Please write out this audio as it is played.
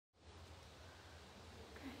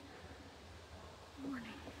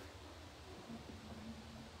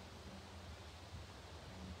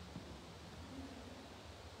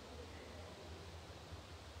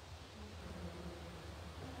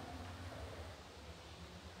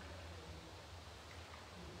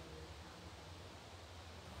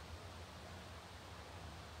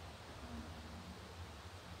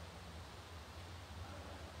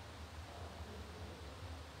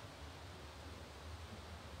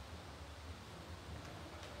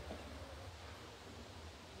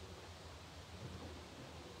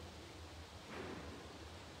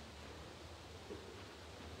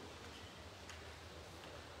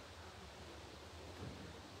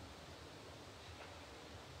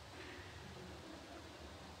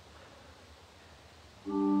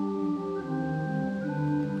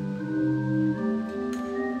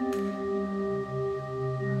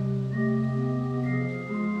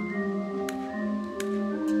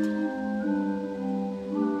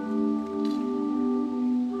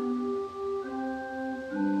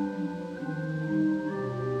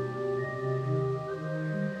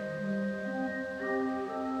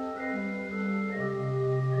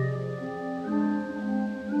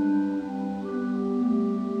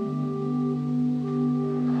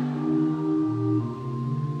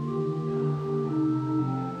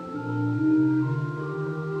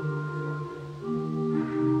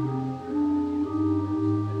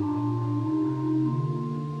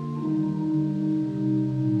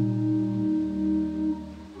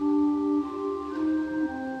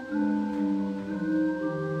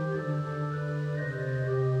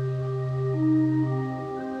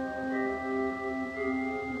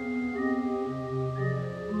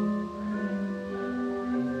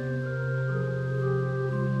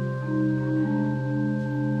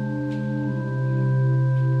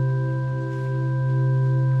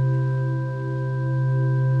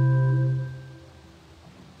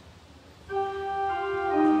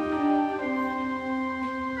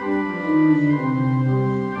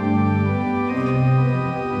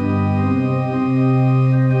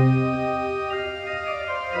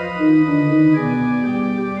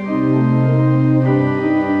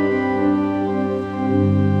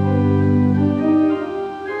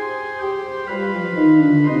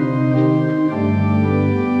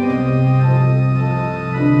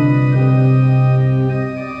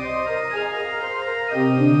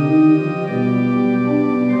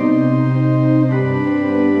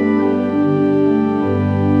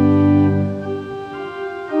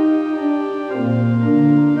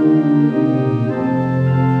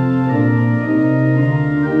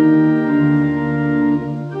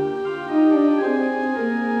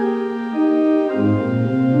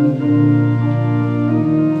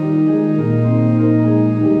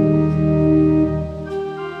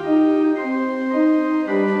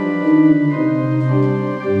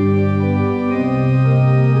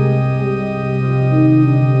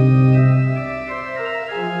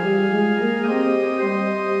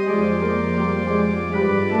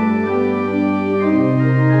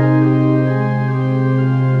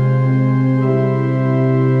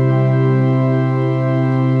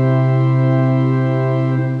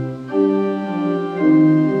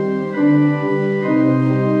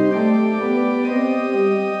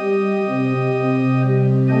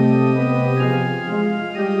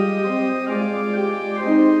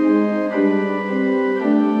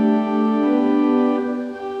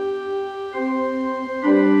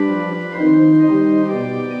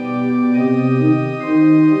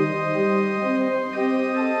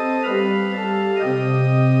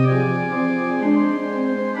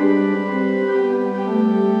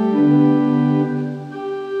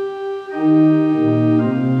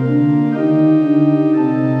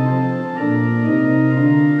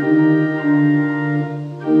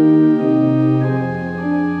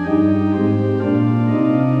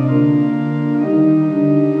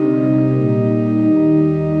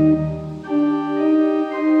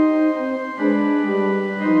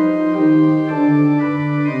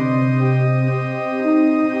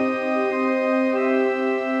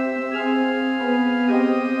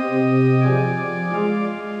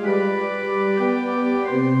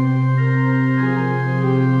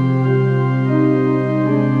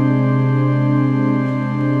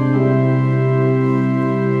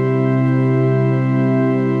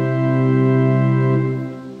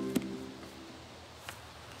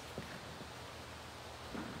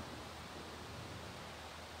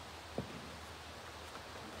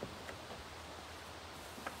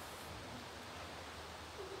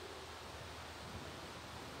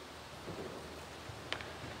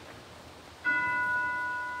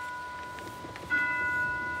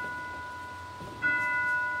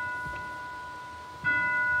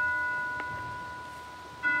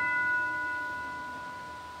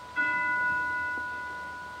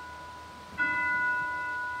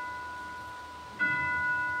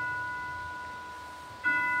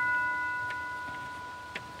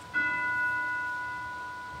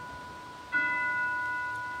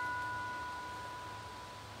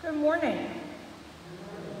Good morning.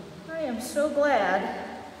 I am so glad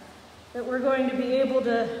that we're going to be able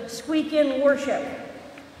to squeak in worship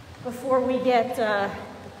before we get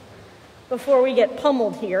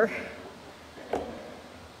pummeled here. Let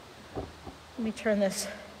me turn this.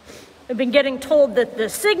 I've been getting told that the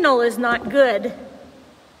signal is not good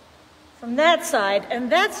from that side,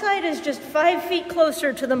 and that side is just 5 feet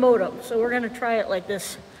closer to the modem. So we're going to try it like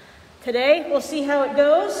this today. We'll see how it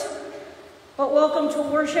goes. But welcome to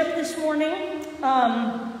worship this morning.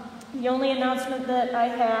 The only announcement that I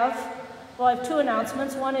have, well, I have two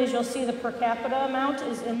announcements. One is you'll see the per capita amount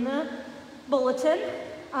is in the bulletin.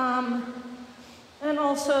 And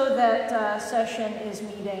also that session is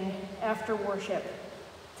meeting after worship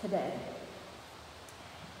today.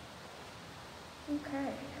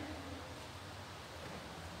 Okay.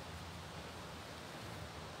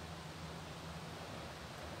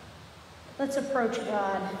 Let's approach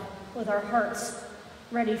God with our hearts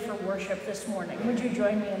ready for worship this morning. Would you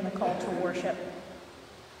join me in the call to worship?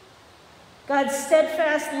 God's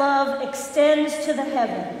steadfast love extends to the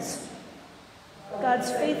heavens, God's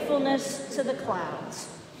faithfulness to the clouds.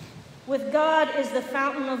 With God is the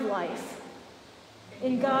fountain of life.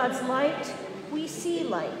 In God's light, we see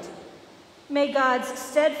light. May God's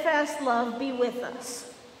steadfast love be with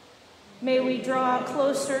us. May we draw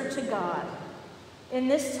closer to God. In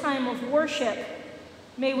this time of worship,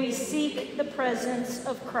 may we seek the presence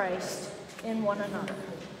of Christ in one another.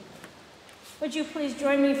 Would you please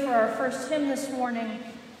join me for our first hymn this morning,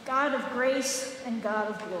 God of Grace and God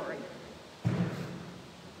of Glory.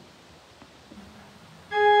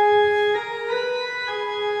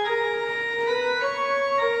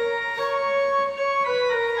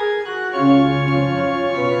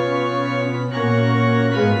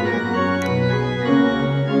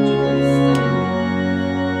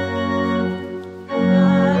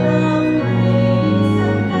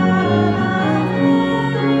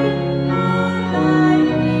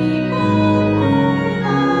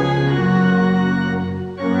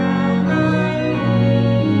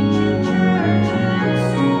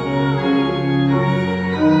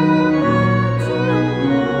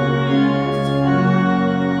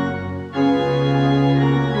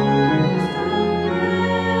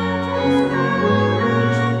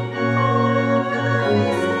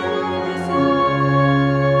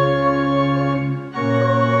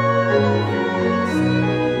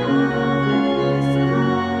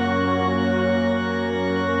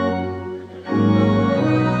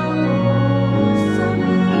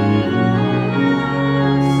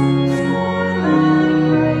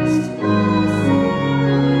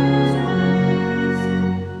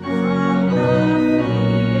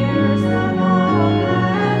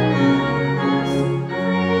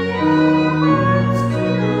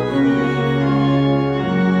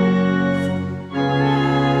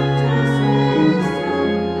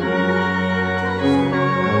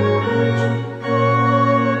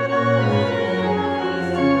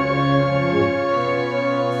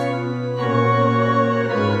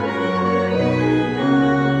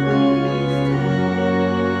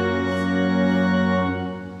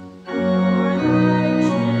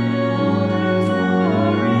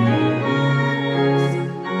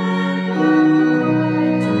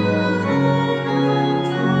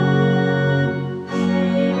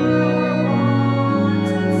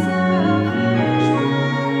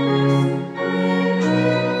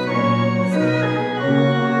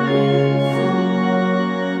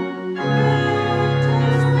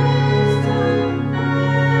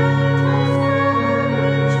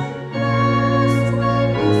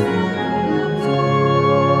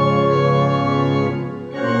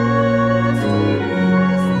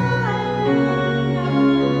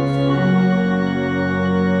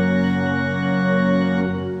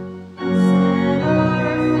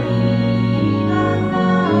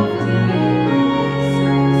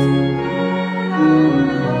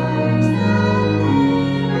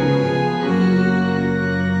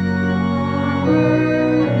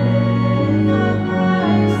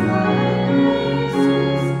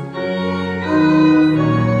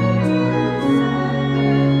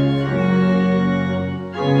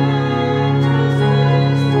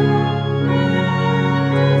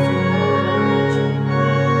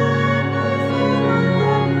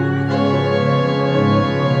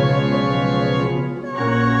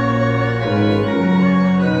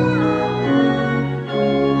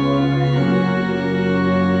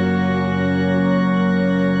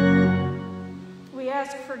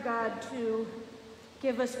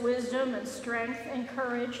 give us wisdom and strength and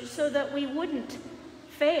courage so that we wouldn't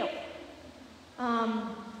fail.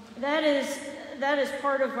 That is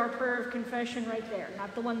part of our prayer of confession right there.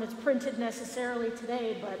 Not the one that's printed necessarily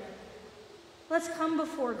today, but let's come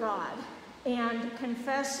before God and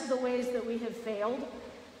confess the ways that we have failed,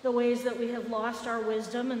 the ways that we have lost our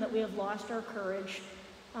wisdom and that we have lost our courage,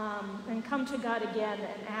 and come to God again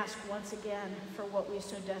and ask once again for what we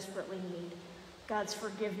so desperately need, God's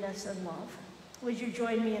forgiveness and love. Would you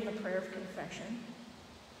join me in the prayer of confession?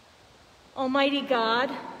 Almighty God,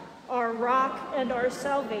 our rock and our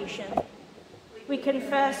salvation, we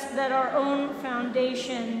confess that our own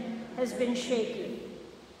foundation has been shaky.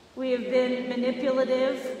 We have been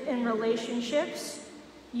manipulative in relationships,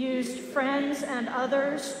 used friends and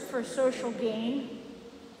others for social gain.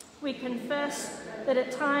 We confess that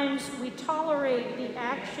at times we tolerate the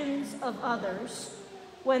actions of others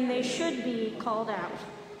when they should be called out.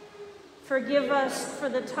 Forgive us for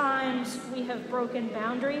the times we have broken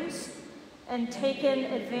boundaries and taken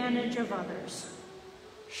advantage of others.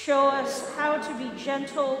 Show us how to be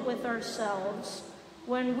gentle with ourselves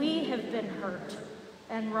when we have been hurt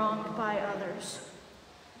and wronged by others.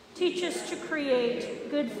 Teach us to create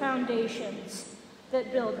good foundations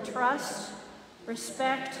that build trust,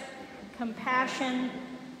 respect, compassion,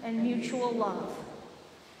 and mutual love.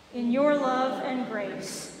 In your love and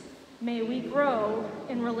grace, may we grow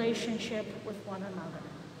in relationship with one another.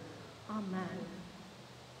 Amen.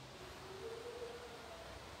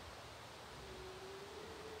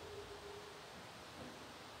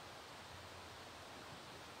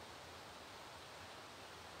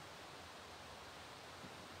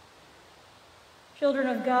 Children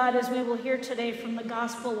of God, as we will hear today from the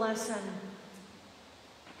gospel lesson,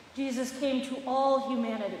 Jesus came to all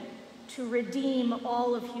humanity to redeem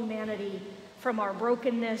all of humanity from our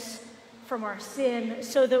brokenness, from our sin,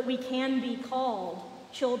 so that we can be called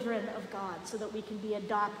children of God, so that we can be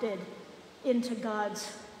adopted into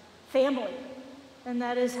God's family. And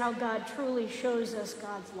that is how God truly shows us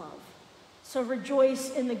God's love. So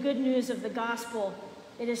rejoice in the good news of the gospel.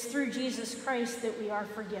 It is through Jesus Christ that we are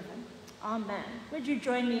forgiven. Amen. Would you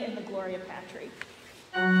join me in the Gloria Patri?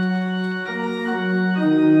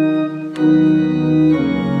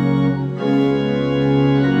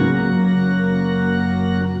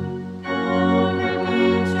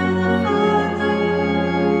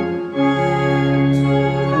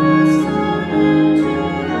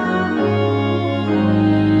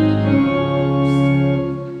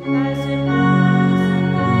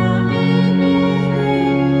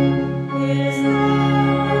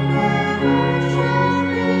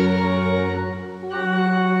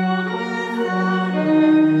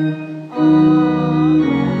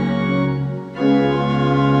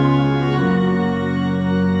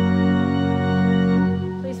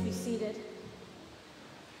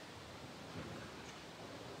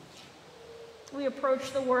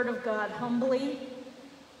 Humbly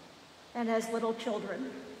and as little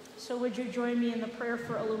children. So would you join me in the prayer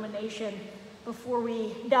for illumination before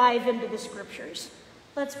we dive into the scriptures?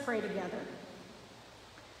 Let's pray together.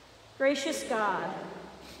 Gracious God,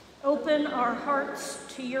 open our hearts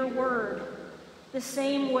to your word the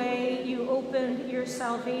same way you opened your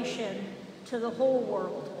salvation to the whole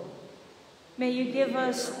world. May you give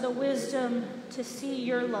us the wisdom to see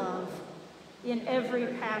your love in every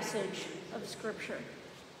passage of Scripture.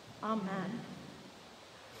 Amen.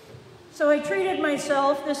 So I treated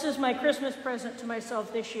myself, this is my Christmas present to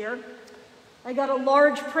myself this year. I got a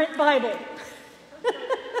large print Bible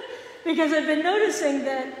because I've been noticing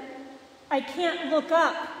that I can't look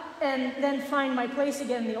up and then find my place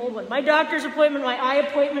again in the old one. My doctor's appointment, my eye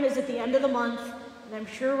appointment is at the end of the month, and I'm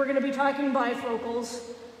sure we're going to be talking bifocals,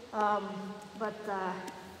 but that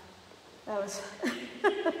was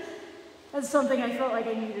that's something I felt like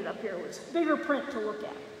I needed up here, was bigger print to look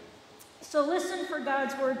at. So listen for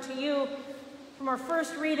God's word to you from our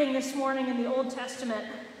first reading this morning in the Old Testament,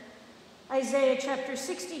 Isaiah chapter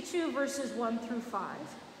 62, verses 1 through 5.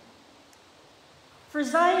 For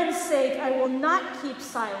Zion's sake, I will not keep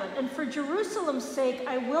silent, and for Jerusalem's sake,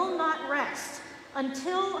 I will not rest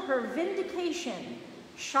until her vindication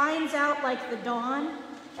shines out like the dawn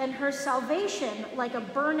and her salvation like a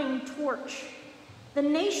burning torch. The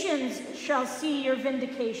nations shall see your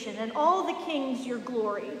vindication, and all the kings your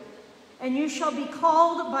glory. And you shall be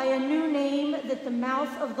called by a new name that the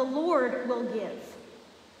mouth of the Lord will give.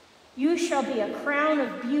 You shall be a crown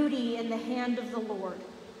of beauty in the hand of the Lord,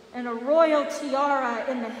 and a royal tiara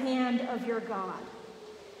in the hand of your God.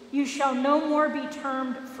 You shall no more be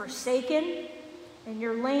termed forsaken, and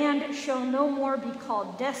your land shall no more be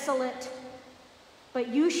called desolate, but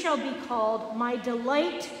you shall be called, my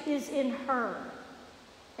delight is in her,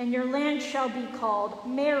 and your land shall be called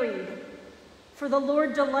married. For the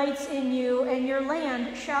Lord delights in you, and your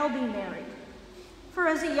land shall be married. For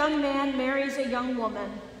as a young man marries a young woman,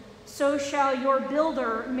 so shall your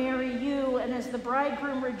builder marry you, and as the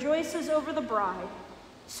bridegroom rejoices over the bride,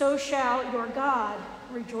 so shall your God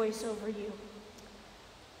rejoice over you.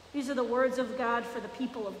 These are the words of God for the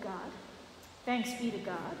people of God. Thanks be to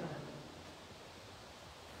God.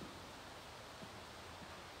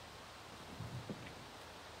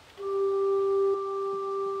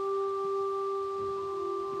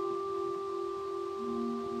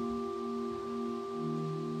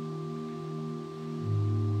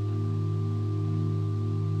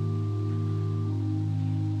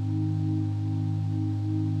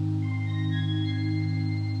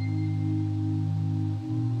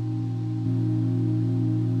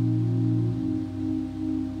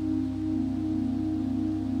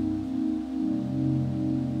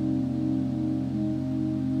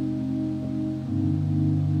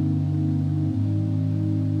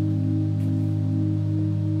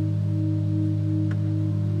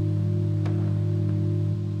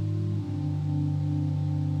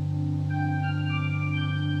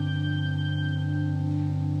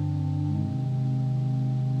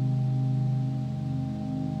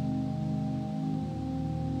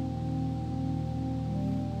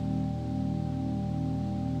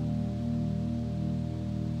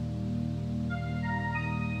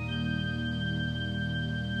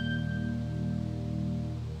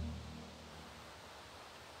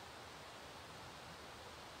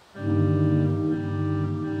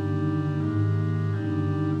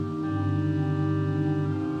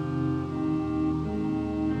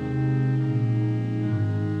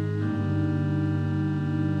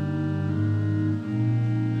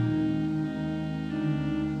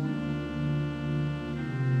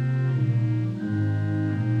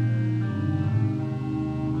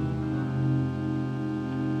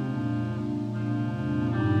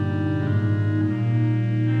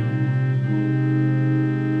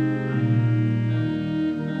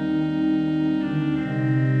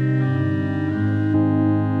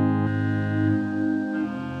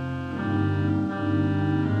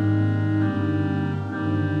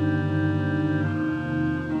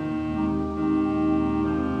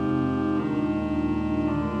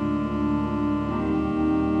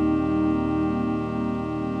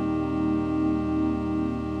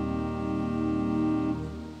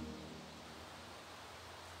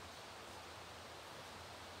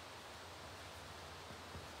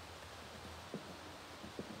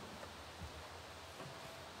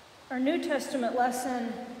 Our New Testament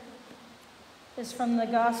lesson is from the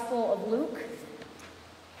Gospel of Luke.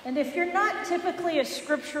 And if you're not typically a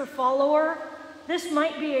scripture follower, this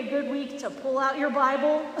might be a good week to pull out your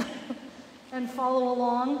Bible and follow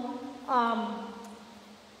along.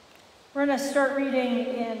 We're going to start reading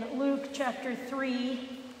in Luke chapter 3,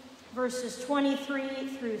 verses 23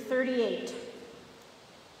 through 38.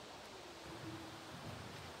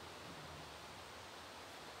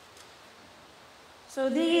 So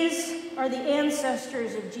these are the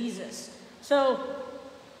ancestors of Jesus. So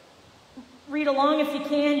read along if you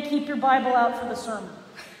can. Keep your Bible out for the sermon.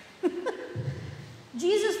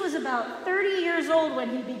 Jesus was about 30 years old when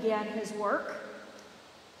he began his work.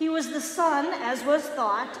 He was the son, as was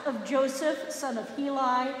thought, of Joseph, son of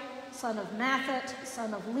Heli, son of Matthat,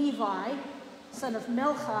 son of Levi, son of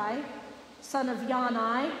Melchi, son of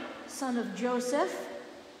Yanai, son of Joseph,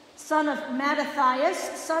 son of Mattathias,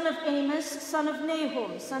 son of Amos, son of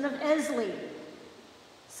Nahum, son of Esli,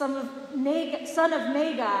 son of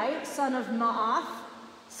Nagai, son of Maath,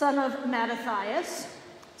 son of Mattathias,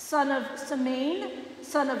 son of Semain,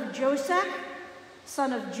 son of Josach,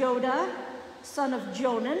 son of Joda, son of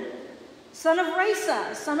Jonan, son of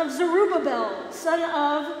Resa, son of Zerubbabel, son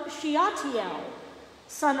of Shealtiel,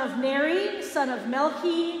 son of Neri, son of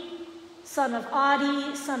Melchi, son of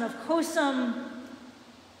Adi, son of Kosam,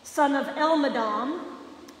 son of Elmadam,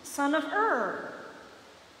 son of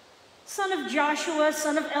son of Joshua,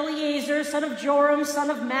 son of Eleazar, son of Joram, son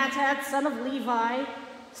of Mattat, son of Levi,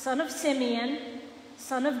 son of Simeon,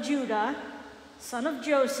 son of Judah, son of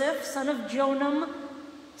Joseph, son of Jonam,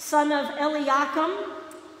 son of Eliakim,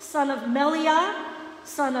 son of Meliah,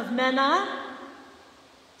 son of Menah,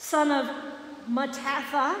 son of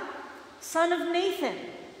Mattatha, son of Nathan,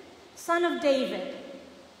 son of David,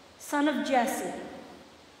 son of Jesse,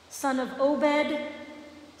 son of Obed,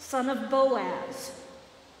 son of Boaz,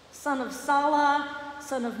 son of Salah,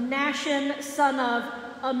 son of Nashon, son of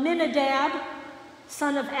Amminadab,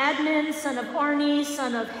 son of Admin, son of Arni,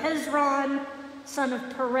 son of Hezron, son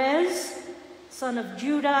of Perez, son of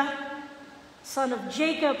Judah, son of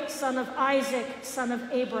Jacob, son of Isaac, son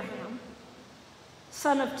of Abraham,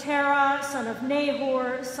 son of Terah, son of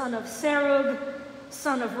Nahor, son of Serug,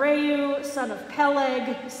 son of Reu, son of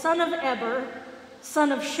Peleg, son of Eber,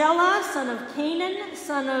 son of Shelah, son of Canaan,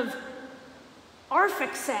 son of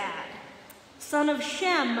Arphaxad, son of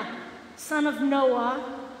Shem, son of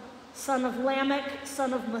Noah, son of Lamech,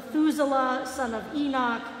 son of Methuselah, son of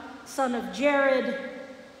Enoch, son of Jared,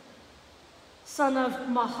 son of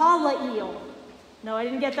Mahalaleel. No, I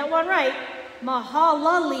didn't get that one right.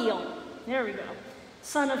 Mahalaleel. There we go.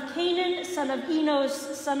 Son of Canaan, son of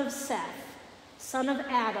Enos, son of Seth, son of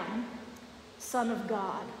Adam, son of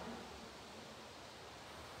God.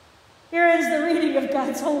 Here ends the reading of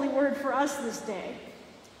God's holy word for us this day.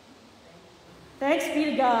 Thanks be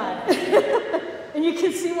to God. And you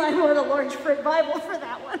can see why I wrote a large print Bible for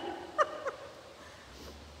that one.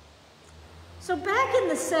 So back in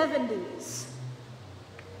the 70s,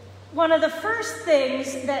 one of the first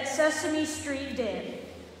things that Sesame Street did,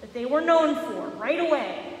 that they were known for right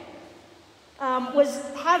away, was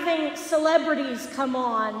having celebrities come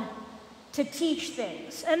on to teach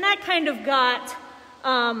things. And that kind of got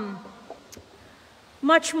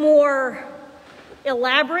much more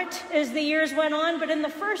elaborate as the years went on. But in the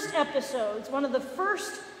first episodes, one of the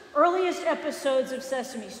first earliest episodes of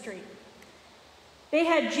Sesame Street, they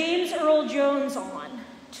had James Earl Jones on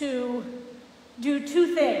to do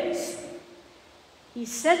two things. He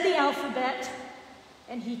said the alphabet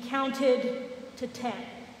and he counted to 10.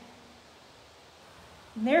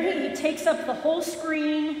 And there he takes up the whole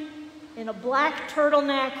screen in a black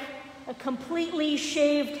turtleneck, a completely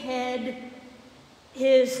shaved head,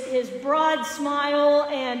 his broad smile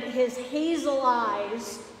and his hazel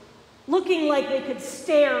eyes looking like they could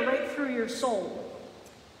stare right through your soul.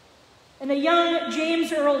 And a young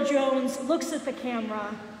James Earl Jones looks at the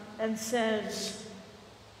camera and says,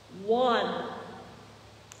 1.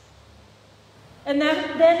 And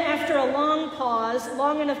then after a long pause,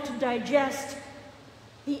 long enough to digest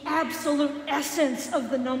the absolute essence of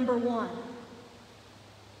the number 1,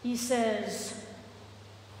 he says,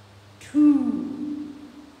 2.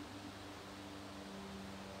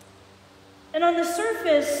 And on the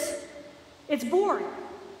surface, it's boring.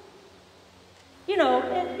 You know,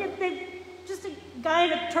 just a guy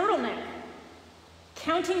in a turtleneck,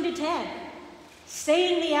 counting to 10,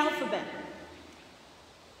 saying the alphabet.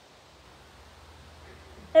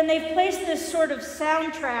 And they've placed this sort of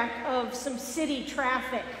soundtrack of some city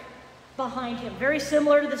traffic behind him, very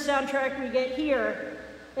similar to the soundtrack we get here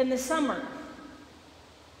in the summer.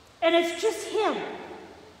 And it's just him,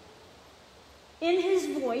 in his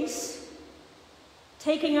voice,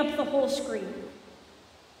 taking up the whole screen.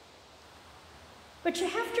 But you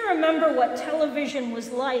have to remember what television was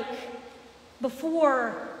like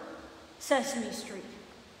before Sesame Street,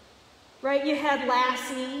 right? You had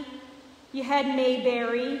Lassie, you had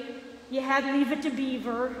Mayberry, you had Leave It to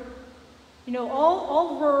Beaver, you know,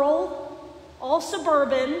 all rural, all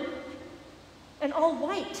suburban, and all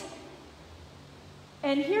white.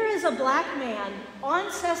 And here is a black man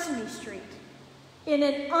on Sesame Street in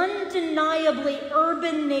an undeniably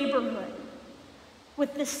urban neighborhood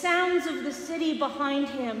with the sounds of the city behind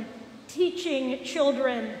him, teaching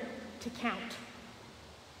children to count.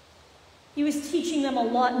 He was teaching them a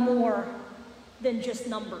lot more than just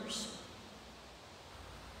numbers.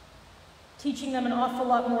 Teaching them an awful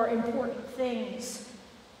lot more important things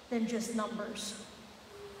than just numbers.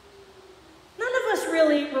 None of us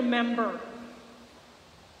really remember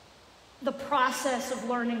the process of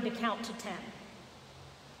learning to count to 10.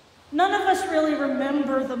 None of us really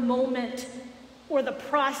remember the moment or the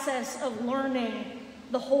process of learning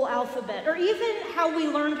the whole alphabet, or even how we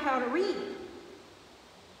learned how to read.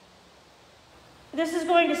 This is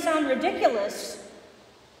going to sound ridiculous,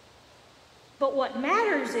 but what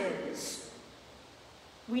matters is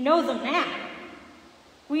we know them now.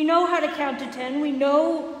 We know how to count to 10. We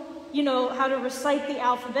know, how to recite the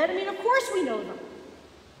alphabet. I mean, of course we know them.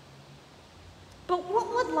 But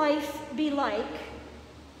what would life be like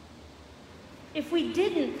if we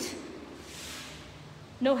didn't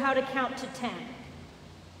know how to count to 10,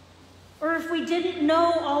 or if we didn't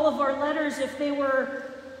know all of our letters, if they were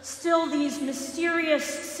still these mysterious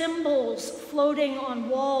symbols floating on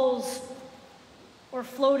walls or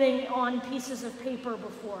floating on pieces of paper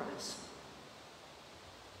before us.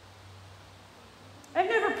 I've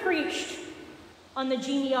never preached on the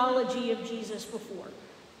genealogy of Jesus before.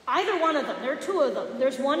 Either one of them. There are two of them.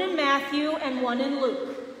 There's one in Matthew and one in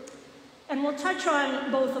Luke. And we'll touch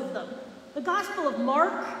on both of them. The Gospel of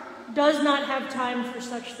Mark does not have time for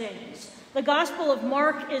such things. The Gospel of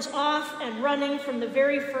Mark is off and running from the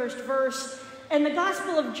very first verse. And the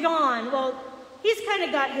Gospel of John, well, he's kind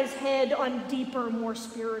of got his head on deeper, more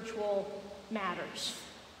spiritual matters.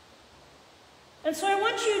 And so I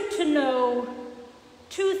want you to know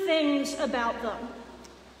two things about them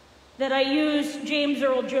that I used James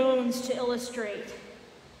Earl Jones to illustrate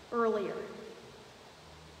earlier.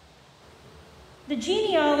 The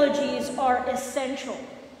genealogies are essential,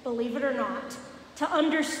 believe it or not, to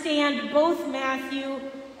understand both Matthew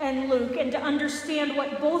and Luke and to understand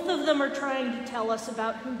what both of them are trying to tell us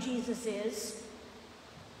about who Jesus is.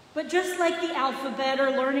 But just like the alphabet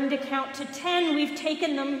or learning to count to 10, we've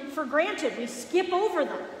taken them for granted. We skip over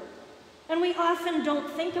them. And we often don't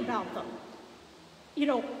think about them. You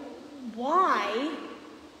know, why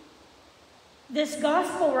this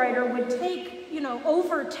gospel writer would take,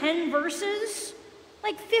 over 10 verses,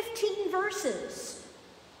 like 15 verses,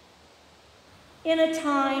 in a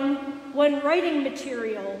time when writing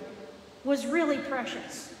material was really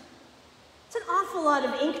precious. It's an awful lot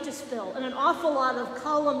of ink to spill and an awful lot of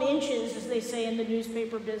column inches, as they say in the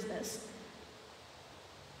newspaper business,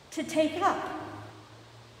 to take up.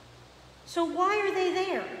 So why are they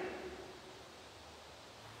there?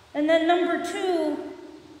 And then number two,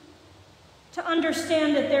 to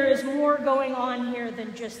understand that there is more going on here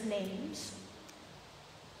than just names.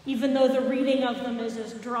 Even though the reading of them is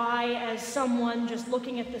as dry as someone just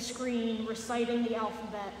looking at the screen, reciting the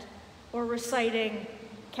alphabet, or reciting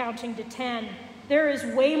counting to 10, there is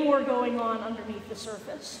way more going on underneath the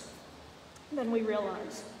surface than we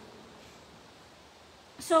realize.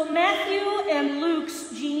 So Matthew and Luke's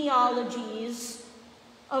genealogies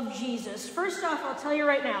of Jesus, first off, I'll tell you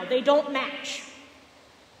right now, they don't match.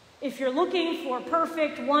 If you're looking for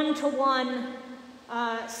perfect one-to-one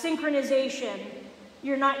synchronization,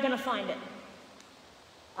 you're not going to find it.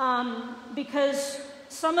 Because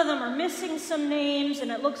some of them are missing some names,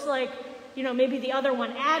 and it looks like, maybe the other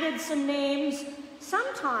one added some names.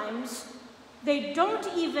 Sometimes they don't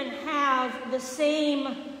even have the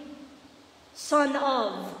same son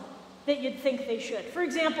of that you'd think they should. For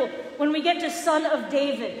example, when we get to son of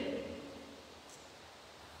David,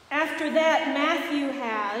 after that, Matthew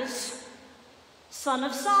has son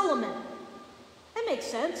of Solomon. That makes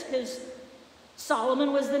sense, because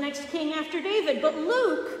Solomon was the next king after David. But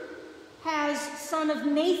Luke has son of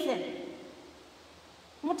Nathan. And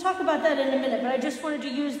we'll talk about that in a minute, but I just wanted to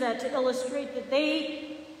use that to illustrate that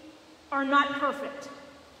they are not perfect.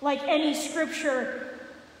 Like any scripture,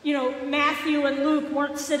 Matthew and Luke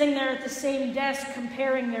weren't sitting there at the same desk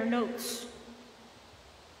comparing their notes.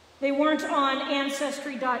 They weren't on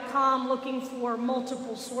Ancestry.com looking for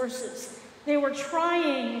multiple sources. They were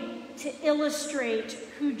trying to illustrate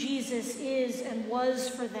who Jesus is and was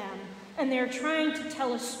for them. And they're trying to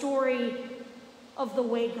tell a story of the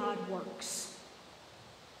way God works.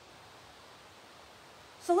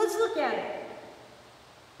 So let's look at it.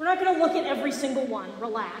 We're not going to look at every single one.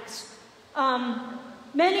 Relax.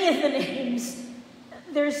 Many of the names,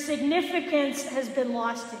 their significance has been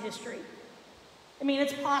lost to history. I mean,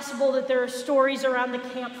 it's possible that there are stories around the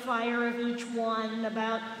campfire of each one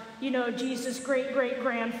about, Jesus'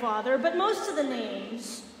 great-great-grandfather, but most of the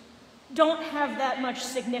names don't have that much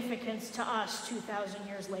significance to us 2,000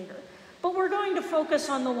 years later. But we're going to focus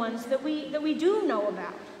on the ones that we do know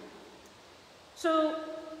about. So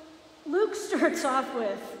Luke starts off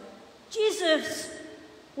with, Jesus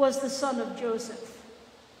was the son of Joseph,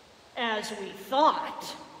 as we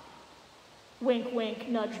thought. Wink, wink,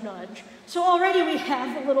 nudge, nudge. So already we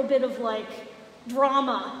have a little bit of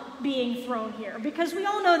drama being thrown here, because we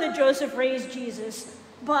all know that Joseph raised Jesus,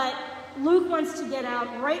 but Luke wants to get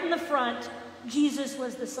out right in the front, Jesus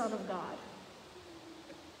was the Son of God.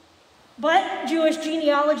 But Jewish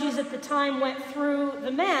genealogies at the time went through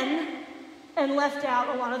the men and left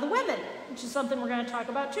out a lot of the women, which is something we're going to talk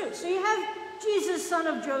about too. So you have Jesus, son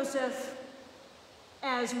of Joseph,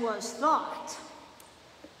 as was thought.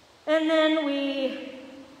 And then we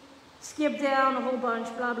skip down a whole bunch,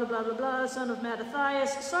 blah, blah, blah, blah, blah, son of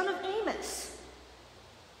Mattathias, son of Amos.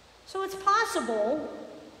 So it's possible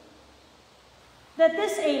that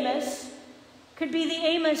this Amos could be the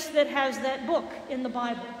Amos that has that book in the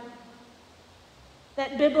Bible.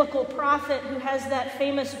 That biblical prophet who has that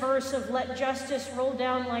famous verse of "Let justice roll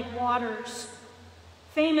down like waters,"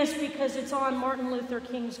 famous because it's on Martin Luther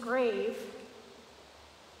King's grave.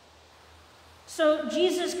 So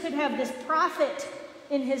Jesus could have this prophet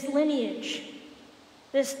in his lineage,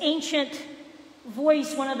 this ancient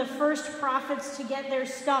voice, one of the first prophets to get their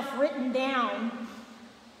stuff written down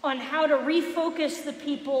on how to refocus the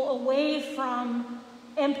people away from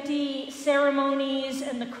empty ceremonies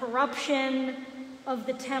and the corruption of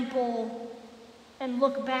the temple and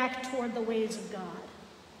look back toward the ways of God.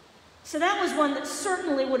 So that was one that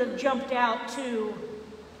certainly would have jumped out to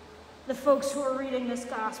the folks who are reading this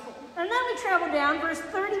gospel. And then we travel down, verse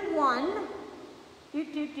 31.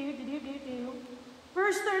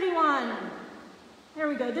 Verse 31. There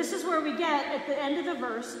we go. This is where we get, at the end of the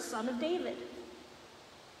verse, son of David.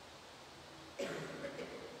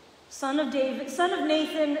 Son of David, son of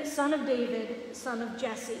Nathan, son of David, son of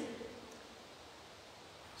Jesse.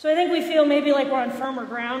 So I think we feel maybe like we're on firmer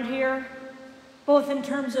ground here, both in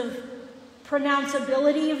terms of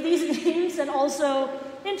pronounceability of these names and also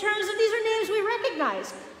in terms of these are names we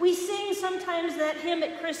recognize. We sing sometimes that hymn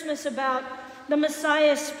at Christmas about the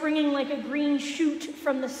Messiah springing like a green shoot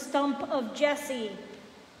from the stump of Jesse.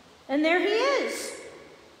 And there he is,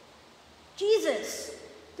 Jesus,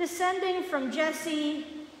 descending from Jesse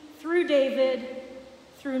through David,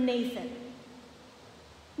 through Nathan.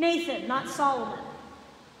 Nathan, not Solomon.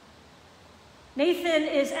 Nathan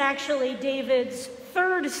is actually David's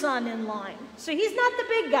third son in line. So he's not the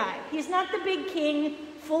big guy. He's not the big king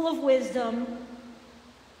full of wisdom.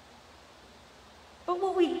 But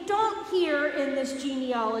what we don't hear in this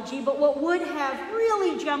genealogy, but what would have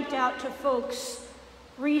really jumped out to folks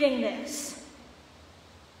reading this,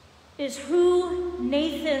 is who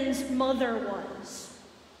Nathan's mother was.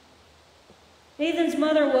 Nathan's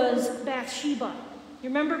mother was Bathsheba. You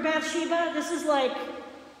remember Bathsheba? This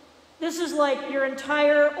is like your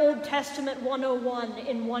entire Old Testament 101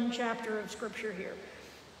 in one chapter of Scripture here.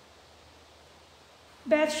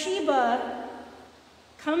 Bathsheba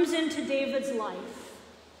comes into David's life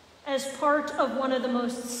as part of one of the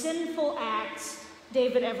most sinful acts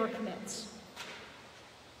David ever commits.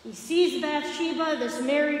 He sees Bathsheba, this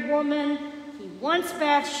married woman. He wants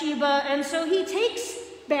Bathsheba, and so he takes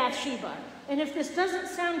Bathsheba. And if this doesn't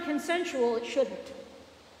sound consensual, it shouldn't.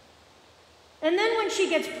 And then when she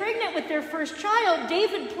gets pregnant with their first child,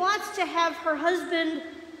 David plots to have her husband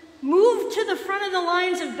move to the front of the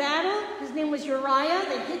lines of battle. His name was Uriah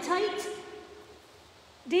the Hittite.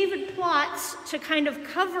 David plots to kind of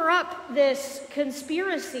cover up this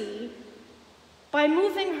conspiracy by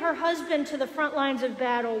moving her husband to the front lines of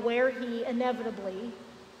battle where he inevitably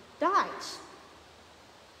dies,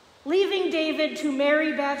 leaving David to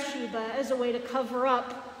marry Bathsheba as a way to cover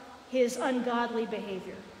up his ungodly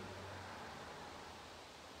behavior.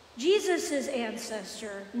 Jesus'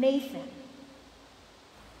 ancestor, Nathan,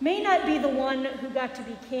 may not be the one who got to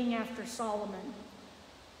be king after Solomon,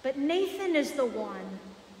 but Nathan is the one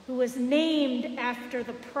who was named after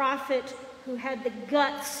the prophet who had the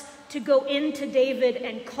guts to go into David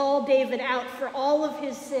and call David out for all of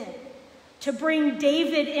his sin, to bring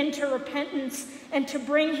David into repentance and to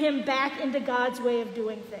bring him back into God's way of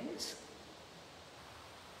doing things.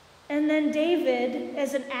 And then David,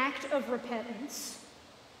 as an act of repentance,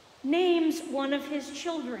 names one of his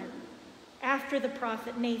children after the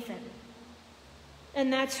prophet Nathan.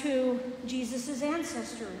 And that's who Jesus'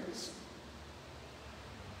 ancestor is.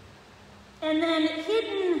 And then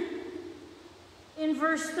hidden in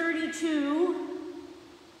verse 32,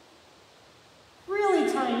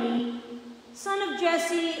 really tiny, son of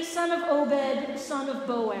Jesse, son of Obed, son of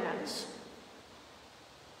Boaz.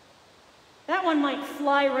 That one might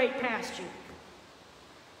fly right past you,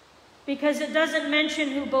 because it doesn't mention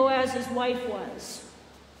who Boaz's wife was.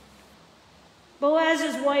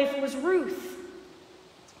 Boaz's wife was Ruth,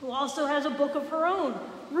 who also has a book of her own,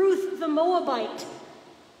 Ruth the Moabite.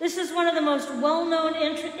 This is one of the most well-known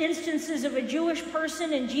instances of a Jewish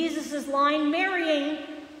person in Jesus' line marrying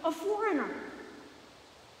a foreigner.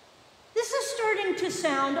 This is starting to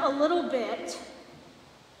sound a little bit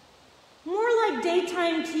more like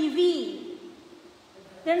daytime TV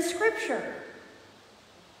than Scripture.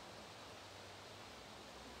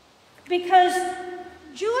 Because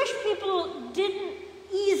Jewish people didn't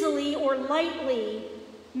easily or lightly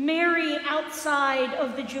marry outside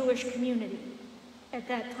of the Jewish community at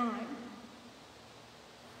that time.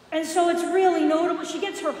 And so it's really notable. She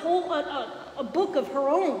gets her whole a book of her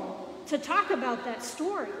own to talk about that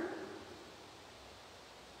story.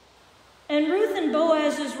 And Ruth and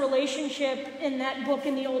Boaz's relationship in that book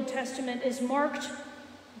in the Old Testament is marked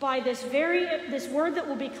by this word that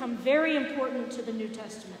will become very important to the New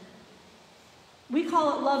Testament. We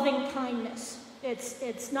call it loving kindness.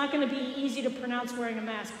 It's not going to be easy to pronounce wearing a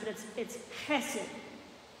mask, but it's chesed,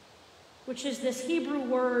 which is this Hebrew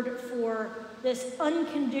word for this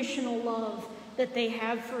unconditional love that they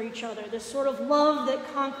have for each other, this sort of love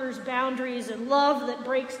that conquers boundaries and love that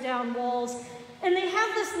breaks down walls. And they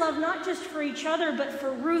have this love not just for each other, but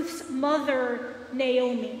for Ruth's mother,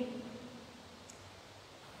 Naomi.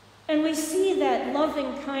 And we see that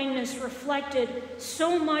loving kindness reflected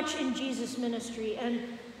so much in Jesus' ministry.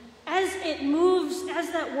 And as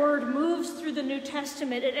that word moves through the New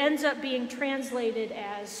Testament, it ends up being translated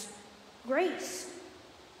as grace.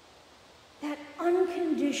 That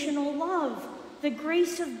unconditional love, the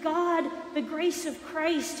grace of God, the grace of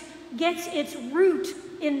Christ, gets its root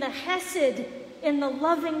in the chesed, in the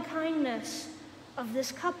loving kindness of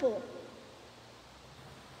this couple.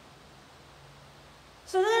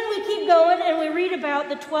 So then we keep going and we read about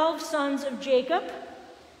the 12 sons of Jacob.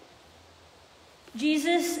 We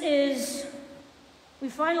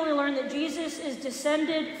finally learn that Jesus is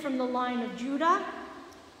descended from the line of Judah.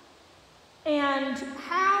 And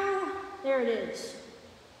there it is.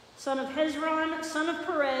 Son of Hezron, son of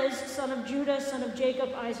Perez, son of Judah, son of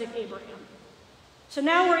Jacob, Isaac, Abraham. So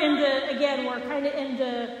now we're kind of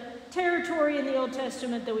into territory in the Old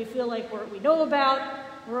Testament that we feel like we know about.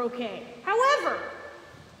 We're okay. However,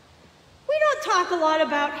 we don't talk a lot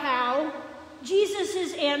about how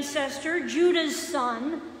Jesus' ancestor, Judah's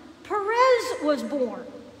son, Perez, was born.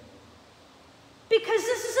 Because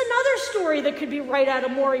this is another story that could be right out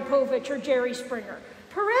of Maury Povich or Jerry Springer.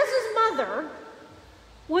 Perez's mother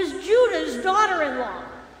was Judah's daughter-in-law.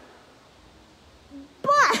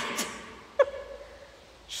 But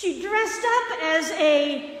she dressed up as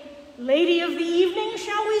a lady of the evening,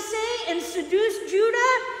 shall we say, and seduced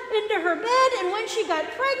Judah into her bed. And when she got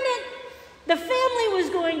pregnant, the family was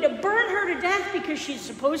going to burn her to death because she's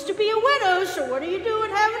supposed to be a widow, so what are you doing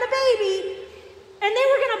having a baby? And they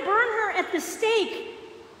were going to burn her at the stake.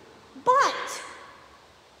 But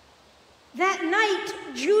that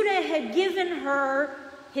night, Judah had given her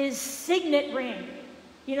his signet ring.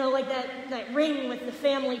 You know, like that ring with the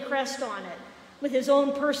family crest on it, with his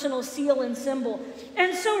own personal seal and symbol.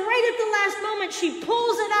 And so right at the last moment, she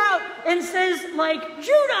pulls it out and says,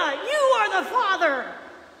 Judah, you are the father,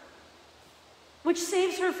 which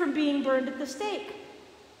saves her from being burned at the stake.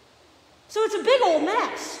 So it's a big old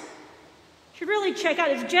mess. You should really check out.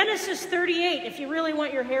 It's Genesis 38 if you really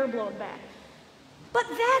want your hair blown back. But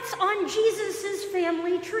that's on Jesus'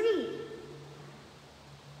 family tree.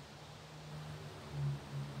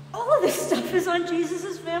 All of this stuff is on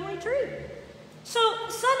Jesus' family tree. So,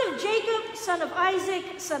 son of Jacob, son of Isaac,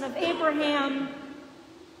 son of Abraham.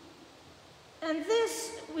 And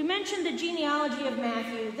we mentioned the genealogy of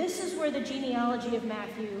Matthew. This is where the genealogy of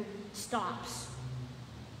Matthew stops.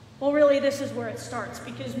 Well, really, this is where it starts,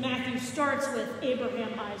 because Matthew starts with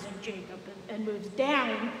Abraham, Isaac, Jacob, and moves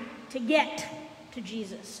down to get to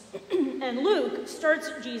Jesus. And Luke starts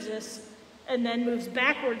at Jesus and then moves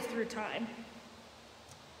backwards through time.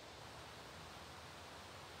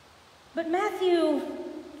 But Matthew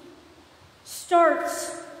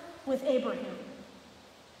starts with Abraham.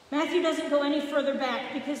 Matthew doesn't go any further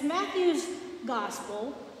back, because Matthew's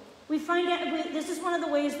gospel, we find out, this is one of the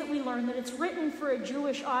ways that we learn that it's written for a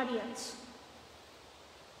Jewish audience.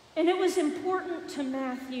 And it was important to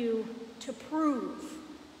Matthew to prove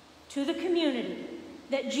to the community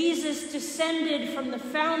that Jesus descended from the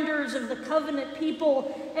founders of the covenant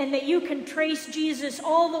people, and that you can trace Jesus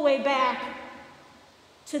all the way back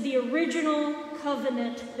to the original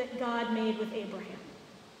covenant that God made with Abraham.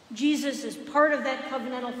 Jesus is part of that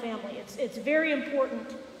covenantal family. It's very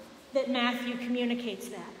important that Matthew communicates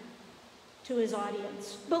that to his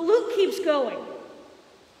audience. But Luke keeps going.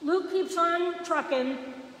 Luke keeps on trucking.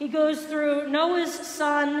 He goes through Noah's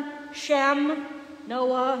son, Shem,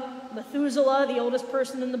 Noah, Methuselah, the oldest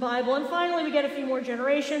person in the Bible, and finally we get a few more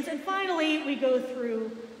generations, and finally we go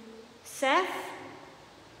through Seth,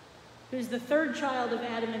 who's the third child of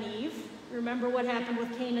Adam and Eve. Remember what happened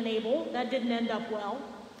with Cain and Abel? That didn't end up well.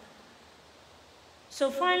 So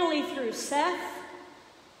finally through Seth,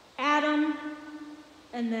 Adam,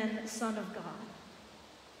 and then Son of God.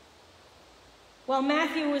 While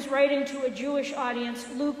Matthew was writing to a Jewish audience,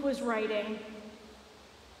 Luke was writing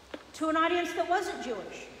to an audience that wasn't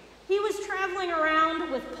Jewish. He was traveling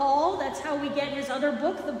around with Paul. That's how we get his other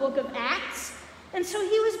book, the book of Acts. And so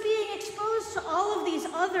he was being exposed to all of these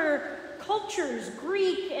other cultures,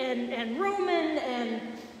 Greek and Roman and,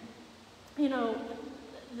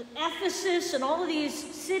 Ephesus and all of these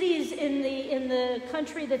cities in the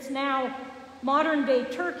country that's now modern-day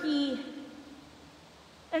Turkey.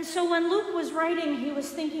 And so when Luke was writing, he was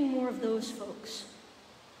thinking more of those folks.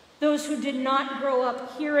 Those who did not grow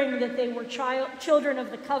up hearing that they were children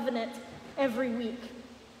of the covenant every week.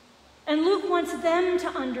 And Luke wants them to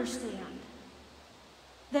understand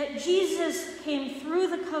that Jesus came through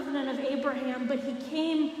the covenant of Abraham, but he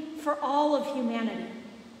came for all of humanity.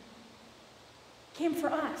 He came for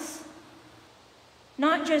us.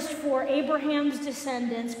 Not just for Abraham's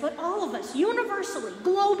descendants, but all of us, universally,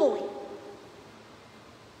 globally.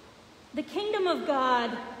 The kingdom of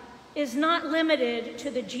God is not limited to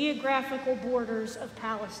the geographical borders of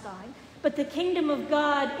Palestine, but the kingdom of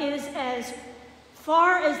God is as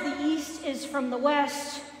far as the east is from the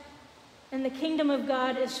west, and the kingdom of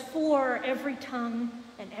God is for every tongue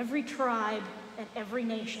and every tribe and every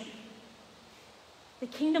nation. The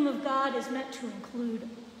kingdom of God is meant to include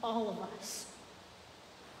all of us.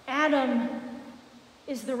 Adam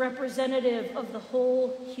is the representative of the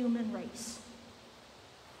whole human race.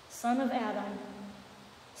 Son of Adam,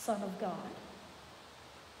 Son of God.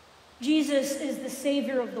 Jesus is the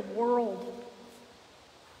Savior of the world.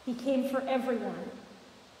 He came for everyone.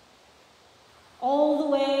 All the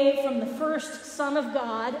way from the first Son of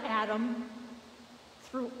God, Adam,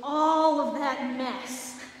 through all of that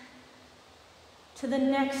mess, to the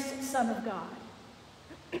next Son of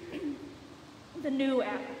God, the new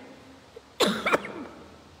Adam.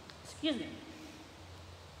 Excuse me.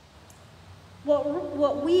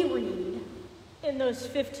 What we read in those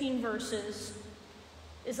 15 verses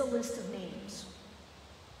is a list of names.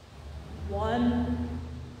 1,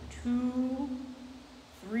 2,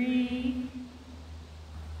 3.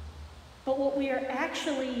 But what we are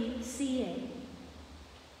actually seeing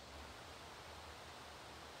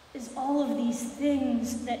is all of these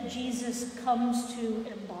things that Jesus comes to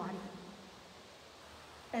embody.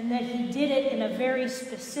 And that he did it in a very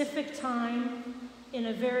specific time, in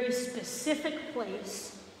a very specific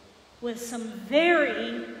place, with some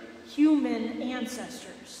very human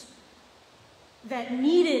ancestors that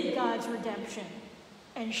needed God's redemption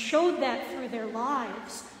and showed that through their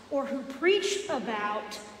lives, or who preached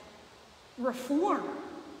about reform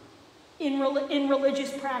in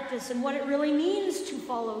religious practice and what it really means to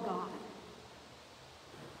follow God.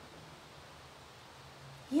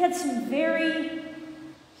 He had some very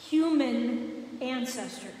human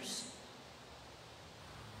ancestors.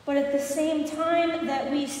 But at the same time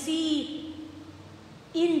that we see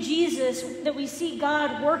in Jesus, that we see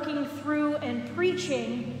God working through and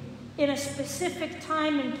preaching in a specific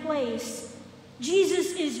time and place,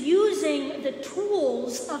 Jesus is using the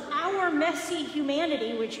tools of our messy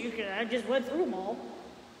humanity, which I just went through them all,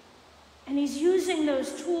 and he's using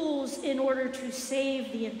those tools in order to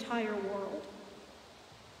save the entire world.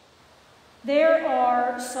 There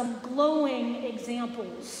are some glowing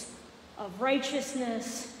examples of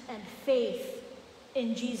righteousness and faith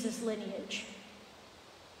in Jesus' lineage.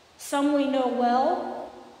 Some we know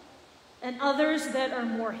well, and others that are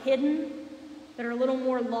more hidden, that are a little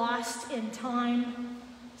more lost in time.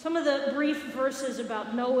 Some of the brief verses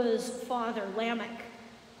about Noah's father, Lamech,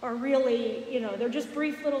 are really, they're just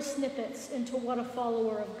brief little snippets into what a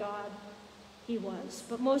follower of God he was.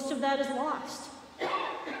 But most of that is lost.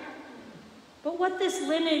 But what this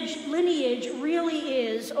lineage really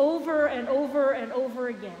is, over and over and over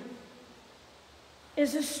again,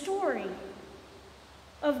 is a story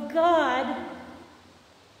of God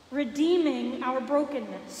redeeming our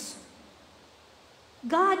brokenness.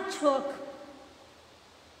 God took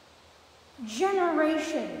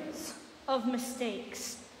generations of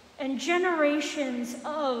mistakes and generations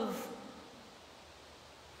of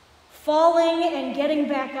falling and getting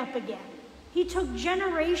back up again. He took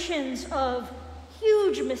generations of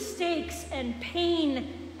huge mistakes and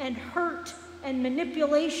pain and hurt and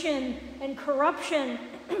manipulation and corruption,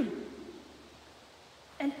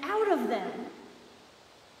 and out of them,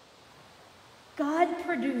 God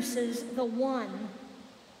produces the one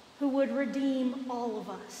who would redeem all of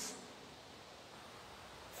us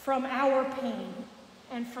from our pain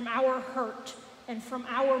and from our hurt and from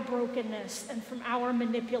our brokenness and from our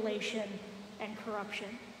manipulation and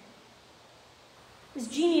corruption. His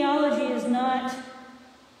genealogy is not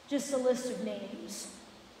just a list of names.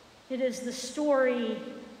 It is the story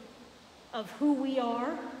of who we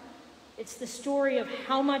are. It's the story of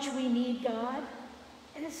how much we need God.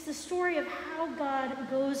 And it's the story of how God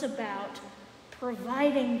goes about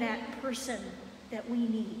providing that person that we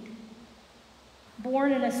need.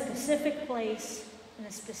 Born in a specific place, in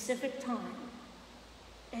a specific time,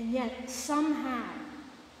 and yet somehow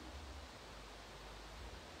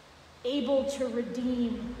able to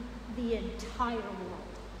redeem the entire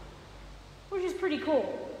world, which is pretty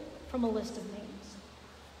cool from a list of names.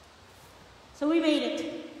 So we made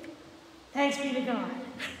it. Thanks be to God.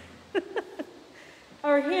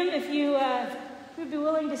 Our hymn, if you would be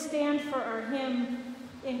willing to stand for our hymn,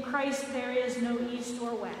 "In Christ There Is No East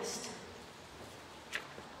or West."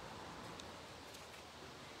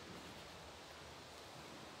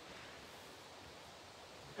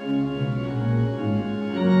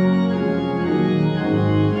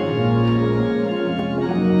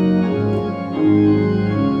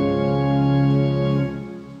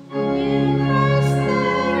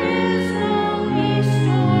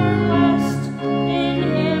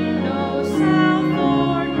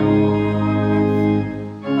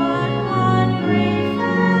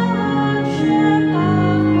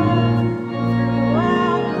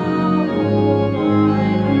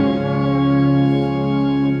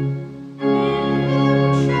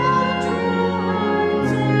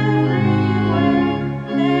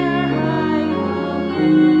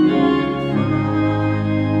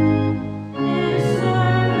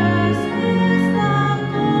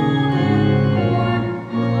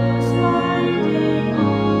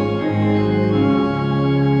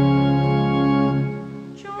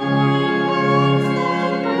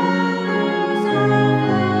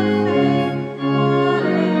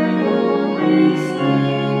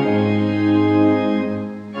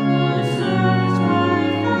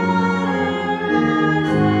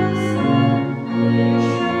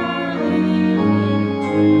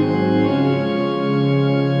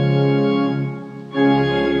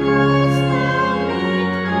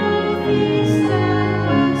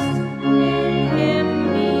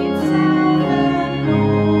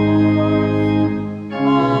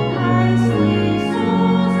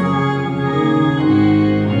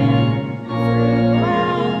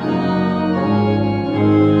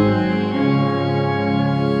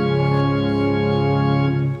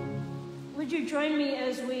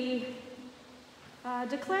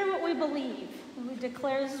 Declare what we believe. We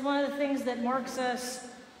declare, this is one of the things that marks us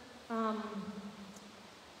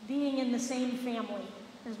being in the same family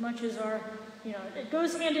as much as our, it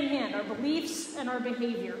goes hand in hand. Our beliefs and our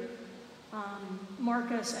behavior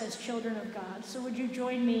mark us as children of God. So would you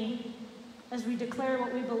join me as we declare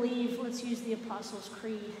what we believe? Let's use the Apostles'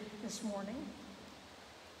 Creed this morning.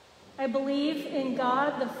 I believe in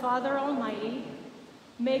God, the Father Almighty,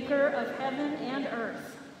 maker of heaven and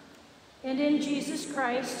earth, and in Jesus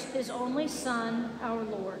Christ, his only Son, our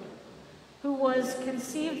Lord, who was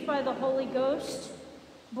conceived by the Holy Ghost,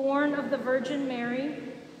 born of the Virgin Mary,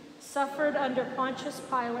 suffered under Pontius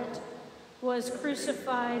Pilate, was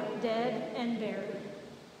crucified, dead, and buried.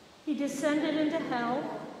 He descended into hell.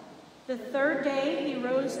 The third day he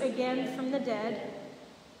rose again from the dead.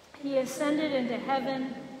 He ascended into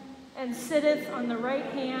heaven and sitteth on the right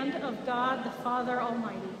hand of God the Father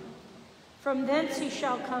Almighty. From thence he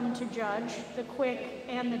shall come to judge the quick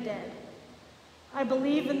and the dead. I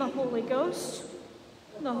believe in the Holy Ghost,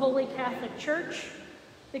 the Holy Catholic Church,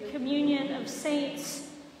 the communion of saints,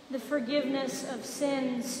 the forgiveness of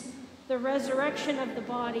sins, the resurrection of the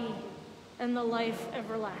body, and the life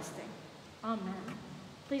everlasting. Amen.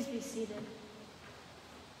 Please be seated.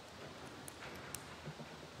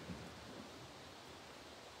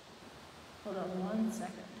 Hold on one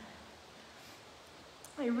second.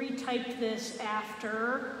 I retyped this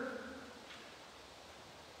after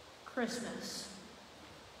Christmas,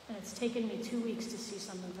 and it's taken me 2 weeks to see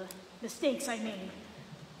some of the mistakes I made.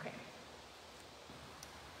 Okay.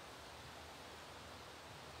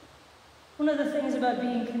 One of the things about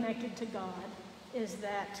being connected to God is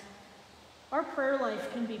that our prayer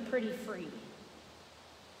life can be pretty free.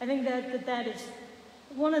 I think that is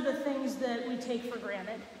one of the things that we take for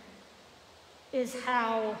granted, is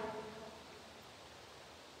how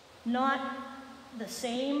not the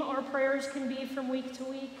same our prayers can be from week to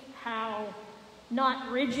week, how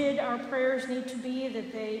not rigid our prayers need to be,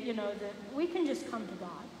 that that we can just come to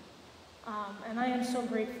God. And I am so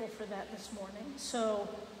grateful for that this morning. So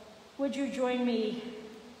would you join me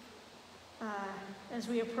as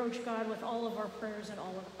we approach God with all of our prayers and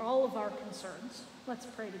all of our concerns? Let's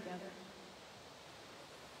pray together.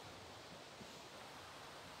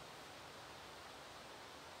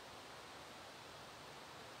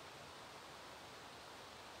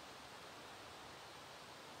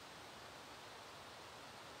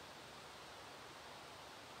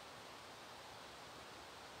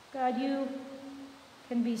 God, you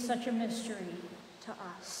can be such a mystery to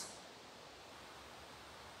us.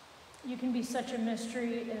 You can be such a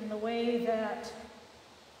mystery in the way that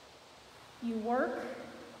you work,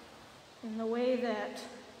 in the way that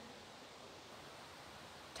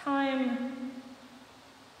Time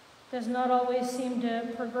does not always seem to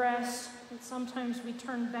progress, that sometimes we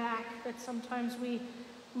turn back, that sometimes we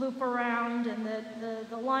loop around, and that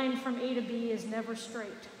the line from A to B is never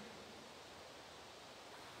straight.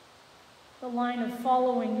 The line of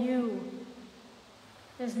following you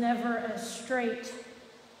is never as straight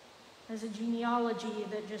as a genealogy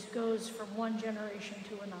that just goes from one generation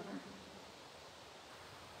to another.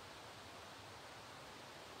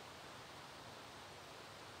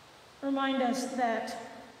 Remind us that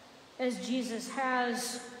as Jesus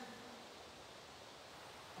has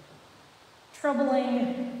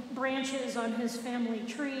troubling branches on his family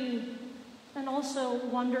tree, and also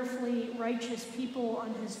wonderfully righteous people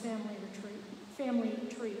on his family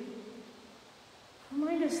tree.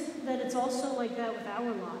 Remind us that it's also like that with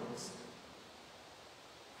our lives.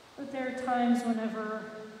 That there are times whenever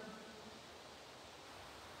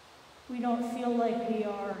we don't feel like we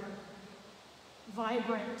are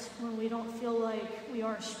vibrant, when we don't feel like we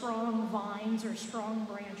are strong vines or strong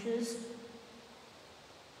branches.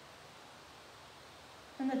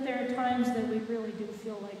 And that there are times that we really do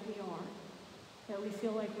feel like we are. That we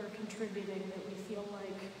feel like we're contributing, that we feel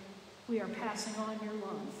like we are passing on your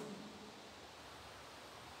love.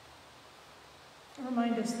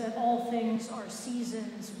 Remind us that all things are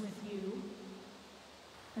seasons with you,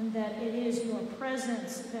 and that it is your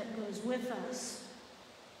presence that goes with us,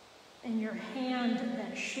 and your hand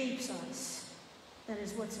that shapes us that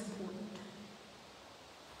is what's important.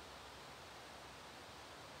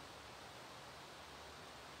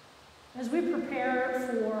 As we prepare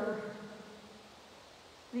for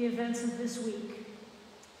the events of this week,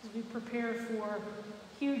 as we prepare for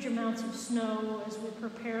huge amounts of snow, as we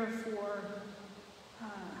prepare for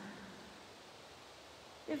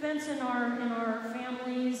events in our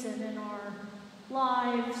families and in our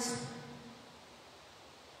lives,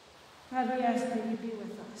 God, we ask that you be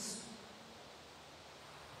with us.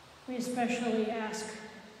 We especially ask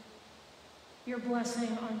your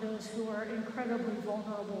blessing on those who are incredibly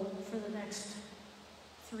vulnerable for the next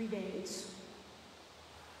 3 days.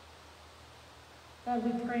 God,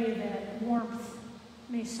 we pray that warmth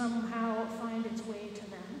may somehow find its way to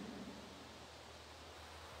them.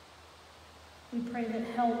 We pray that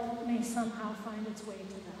help may somehow find its way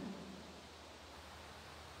to them.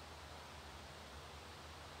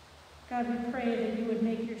 God, we pray that you would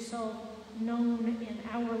make yourself known in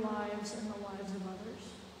our lives and the lives of others.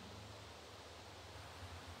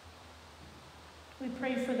 We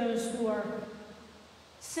pray for those who are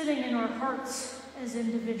sitting in our hearts as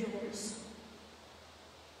individuals.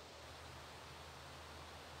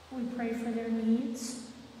 We pray for their needs.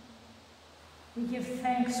 We give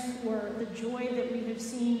thanks for the joy that we have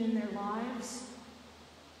seen in their lives.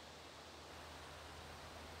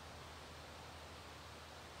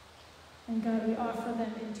 And God, we offer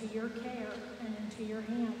them into your care and into your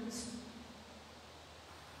hands,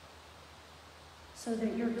 so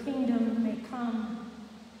that your kingdom may come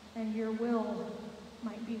and your will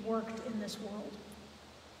might be worked in this world.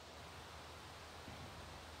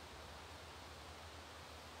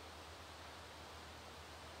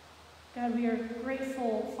 God, we are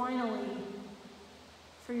grateful, finally,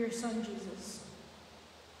 for your Son, Jesus.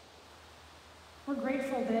 We're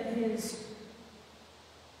grateful that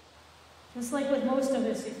just like with most of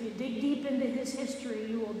us, if you dig deep into his history,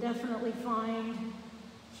 you will definitely find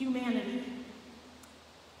humanity.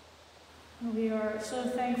 And we are so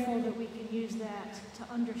thankful that we can use that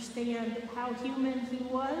to understand how human he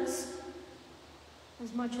was,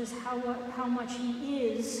 as much as how much he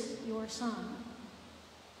is your Son.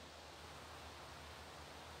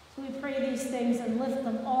 So we pray these things and lift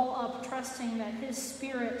them all up, trusting that his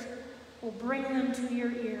Spirit will bring them to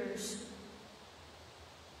your ears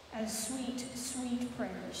as sweet, sweet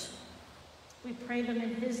prayers. We pray them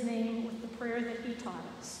in his name with the prayer that he taught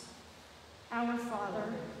us. Our Father,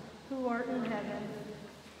 who art in heaven,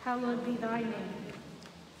 hallowed be thy name.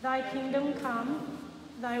 Thy kingdom come,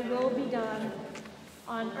 thy will be done,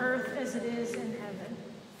 on earth as it is in heaven.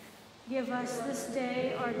 Give us this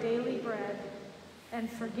day our daily bread, and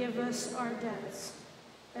forgive us our debts,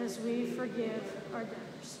 as we forgive our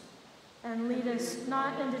debtors. And lead us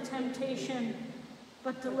not into temptation,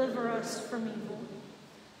 but deliver us from evil.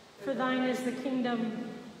 For thine is the kingdom,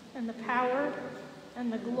 and the power,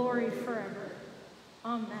 and the glory forever.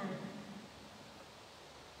 Amen.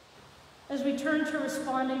 As we turn to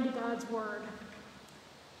responding to God's word,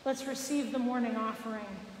 let's receive the morning offering,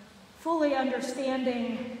 fully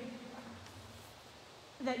understanding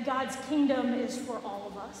that God's kingdom is for all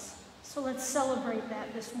of us. So let's celebrate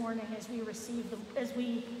that this morning as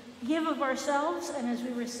we give of ourselves and as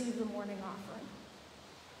we receive the morning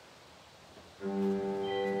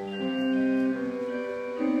offering.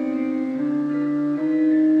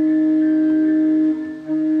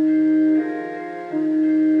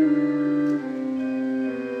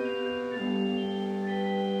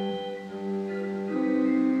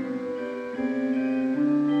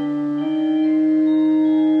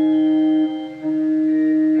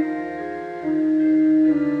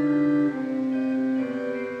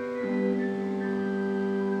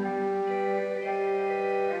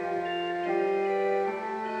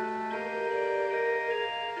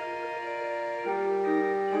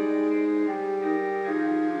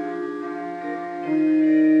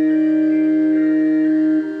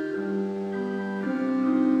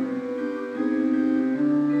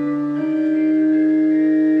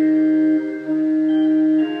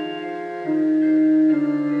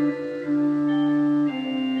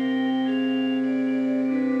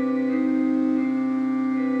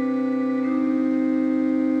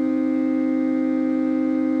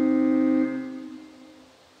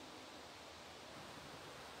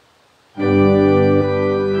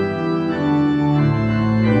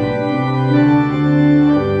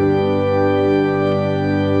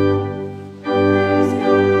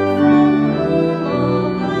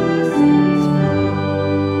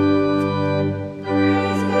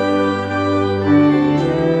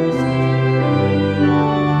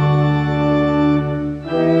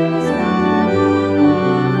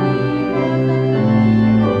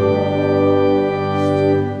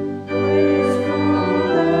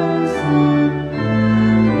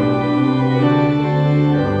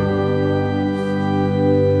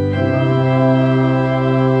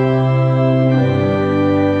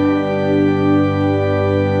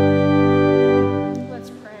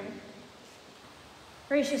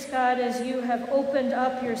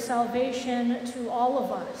 all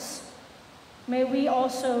of us, may we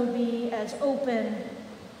also be as open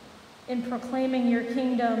in proclaiming your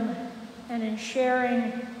kingdom and in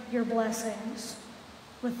sharing your blessings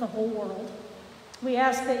with the whole world. We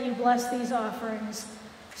ask that you bless these offerings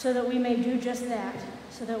so that we may do just that,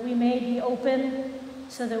 so that we may be open,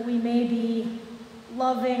 so that we may be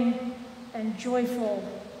loving and joyful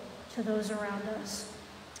to those around us.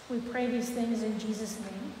 We pray these things in Jesus'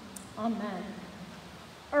 name. Amen.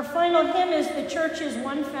 Our final hymn is The Church is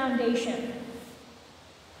One Foundation.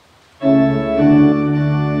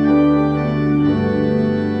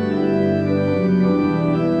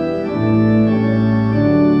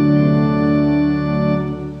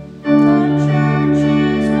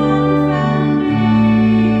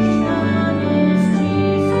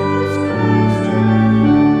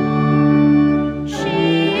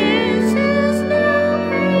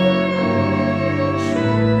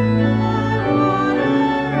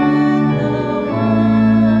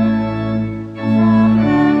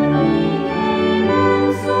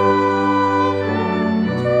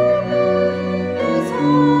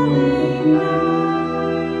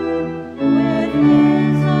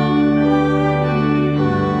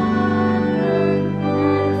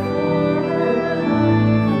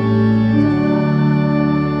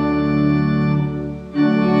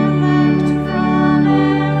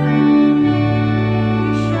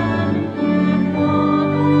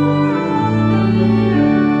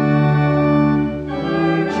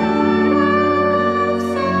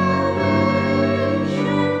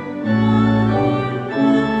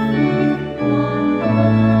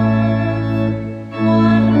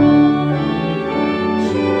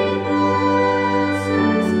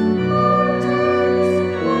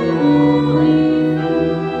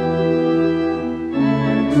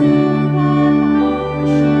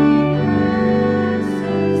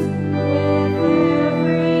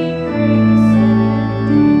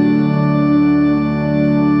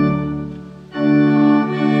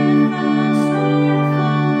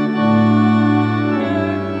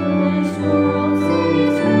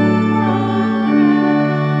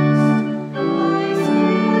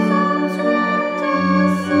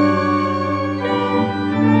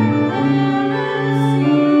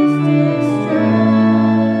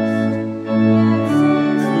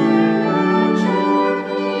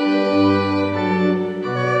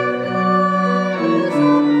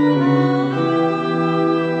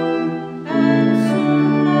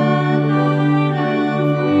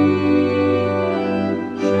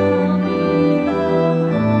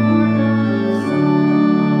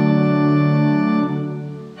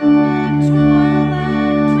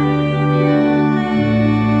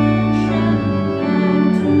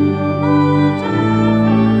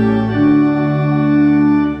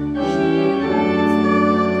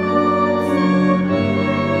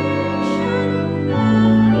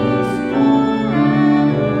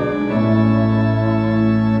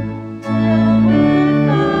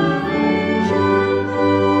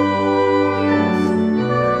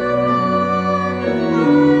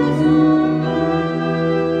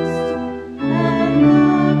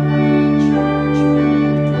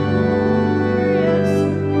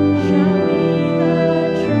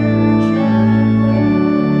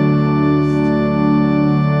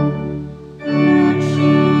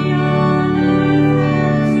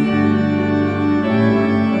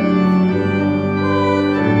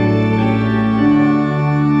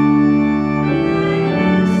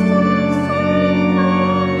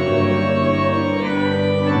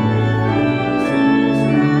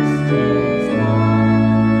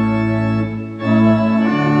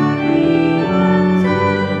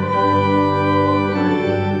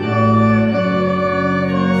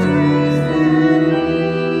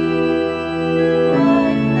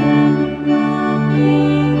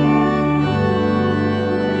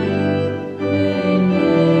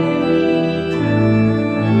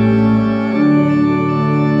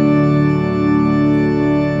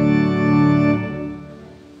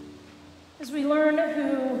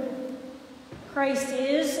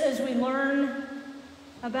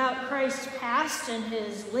 about Christ's past and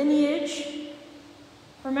his lineage,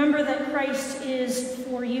 remember that Christ is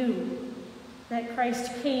for you, that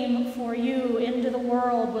Christ came for you into the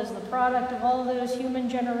world, was the product of all those human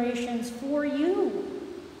generations for you,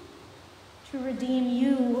 to redeem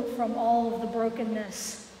you from all of the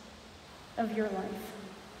brokenness of your life.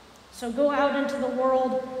 So go out into the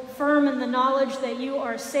world firm in the knowledge that you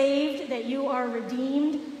are saved, that you are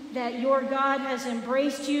redeemed, that your God has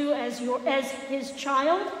embraced you as his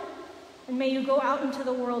child, and may you go out into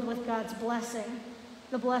the world with God's blessing,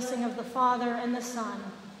 the blessing of the Father and the Son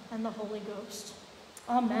and the Holy Ghost.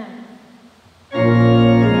 Amen.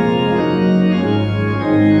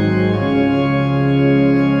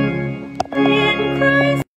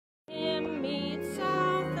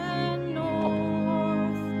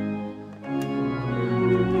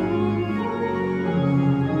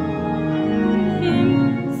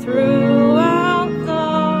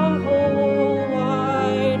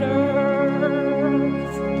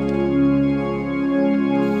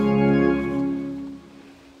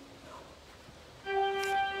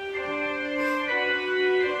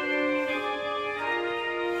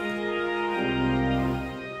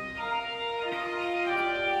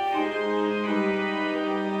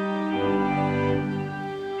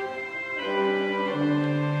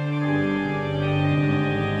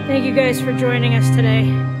 Thank you guys for joining us today.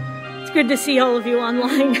 It's good to see all of you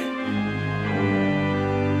online.